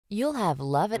You'll have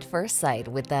love at first sight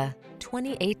with the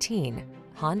 2018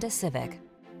 Honda Civic.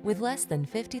 With less than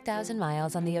 50,000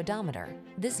 miles on the odometer,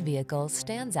 this vehicle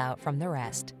stands out from the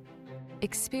rest.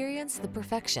 Experience the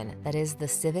perfection that is the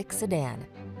Civic sedan.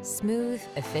 Smooth,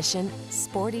 efficient,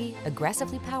 sporty,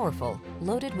 aggressively powerful,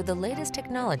 loaded with the latest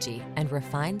technology and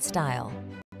refined style.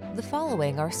 The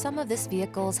following are some of this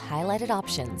vehicle's highlighted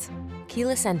options: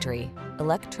 keyless entry,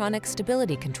 electronic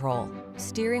stability control,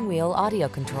 steering wheel audio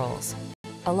controls,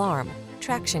 alarm,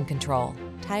 traction control,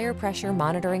 tire pressure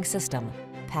monitoring system,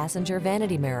 passenger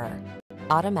vanity mirror,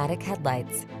 automatic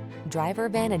headlights, driver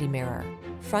vanity mirror,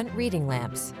 front reading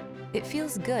lamps. It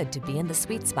feels good to be in the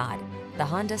sweet spot. The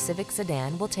Honda Civic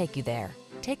sedan will take you there.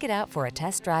 Take it out for a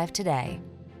test drive today.